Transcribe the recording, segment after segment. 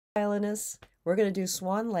Violinists, we're going to do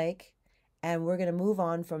Swan Lake, and we're going to move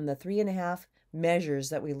on from the 3.5 measures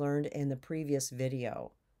that we learned in the previous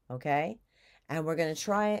video, okay? And we're going to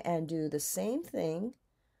try and do the same thing.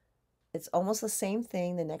 It's almost the same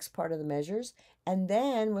thing, the next part of the measures, and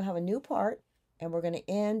then we'll have a new part, and we're going to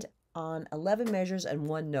end on 11 measures and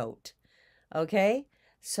 1 note, okay?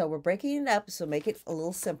 So we're breaking it up, so make it a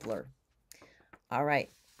little simpler. All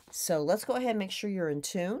right, so let's go ahead and make sure you're in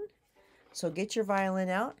tune. So get your violin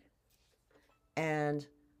out and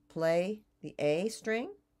play the A string,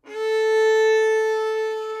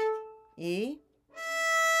 E,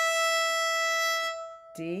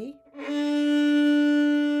 D,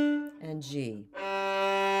 and G.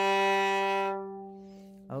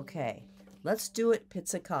 Okay, let's do it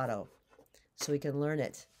pizzicato so we can learn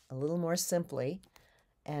it a little more simply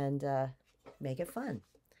and make it fun.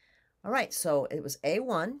 All right, so it was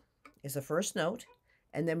A1 is the first note,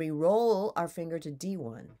 and then we roll our finger to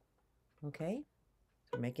D1. Okay,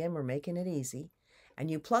 so we're making it easy.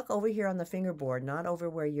 And you pluck over here on the fingerboard, not over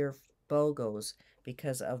where your bow goes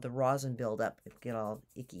because of the rosin buildup. It get all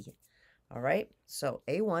icky. All right, so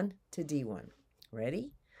A1 to D1.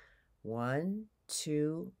 Ready? 1,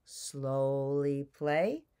 2, slowly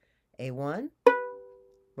play. A1,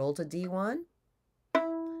 roll to D1,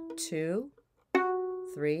 2,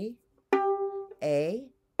 3, A,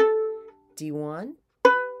 D1,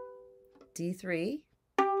 D3,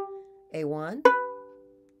 A1,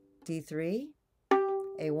 D3,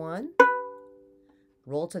 A1,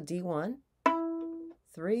 roll to D1,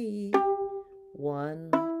 3,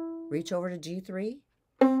 1, reach over to G3,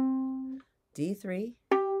 D3,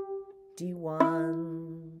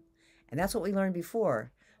 D1. And that's what we learned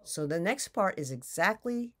before. So the next part is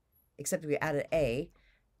exactly, except we added A,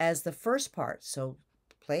 as the first part. So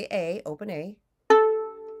play A, open A,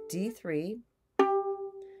 D3,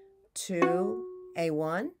 2,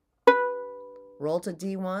 A1, roll to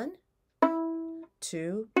D1,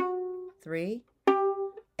 2, 3,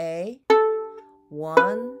 A,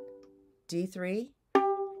 1, D3,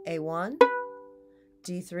 A1,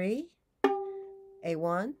 D3,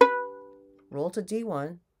 A1, roll to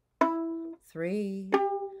D1, 3,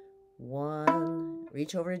 1,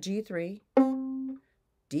 reach over to G3,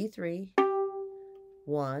 D3,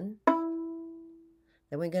 1.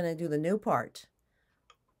 Then we're going to do the new part.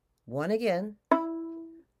 1 again,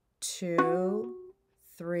 2,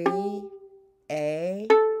 3, A.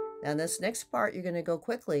 Now this next part you're going to go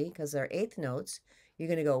quickly because they're eighth notes. You're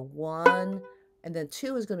going to go 1, and then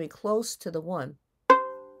 2 is going to be close to the 1.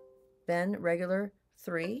 Then regular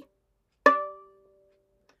 3.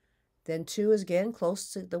 Then 2 is again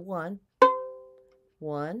close to the 1.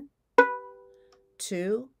 1,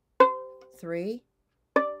 2, 3,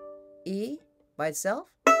 E by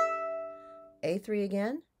itself. A3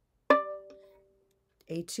 again.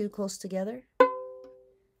 A2 close together.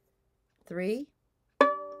 3,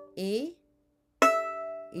 E,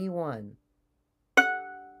 E1.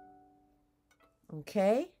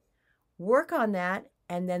 Okay, work on that,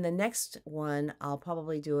 and then the next one I'll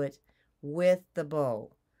probably do it with the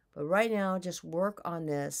bow. But right now, just work on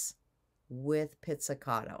this with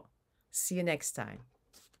pizzicato. See you next time.